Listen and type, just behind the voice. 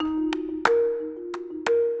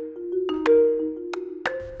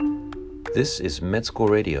This is Med School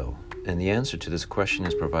Radio, and the answer to this question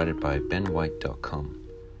is provided by benwhite.com.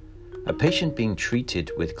 A patient being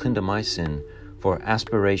treated with clindamycin for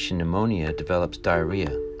aspiration pneumonia develops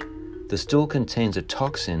diarrhea. The stool contains a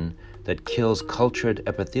toxin that kills cultured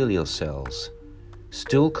epithelial cells.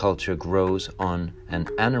 Stool culture grows on an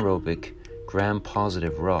anaerobic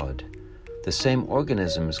gram-positive rod. The same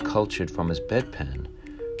organism is cultured from his bedpan.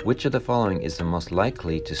 Which of the following is the most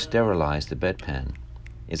likely to sterilize the bedpan?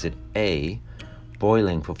 Is it A,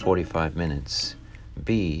 boiling for 45 minutes,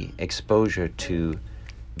 B, exposure to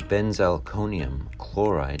benzalkonium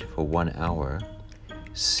chloride for 1 hour,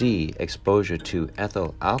 C, exposure to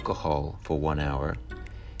ethyl alcohol for 1 hour,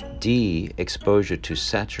 D, exposure to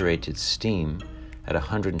saturated steam at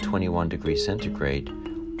 121 degrees centigrade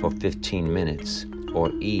for 15 minutes, or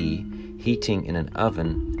E, heating in an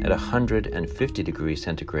oven at 150 degrees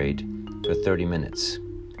centigrade for 30 minutes.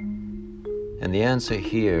 And the answer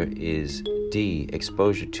here is D,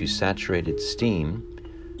 exposure to saturated steam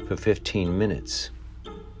for 15 minutes.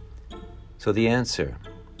 So the answer: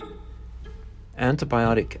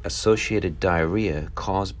 antibiotic-associated diarrhea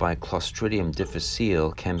caused by clostridium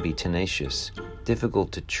difficile can be tenacious,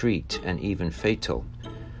 difficult to treat, and even fatal.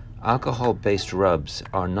 Alcohol-based rubs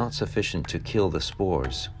are not sufficient to kill the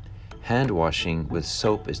spores. Hand washing with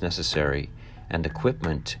soap is necessary, and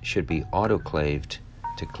equipment should be autoclaved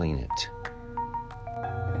to clean it.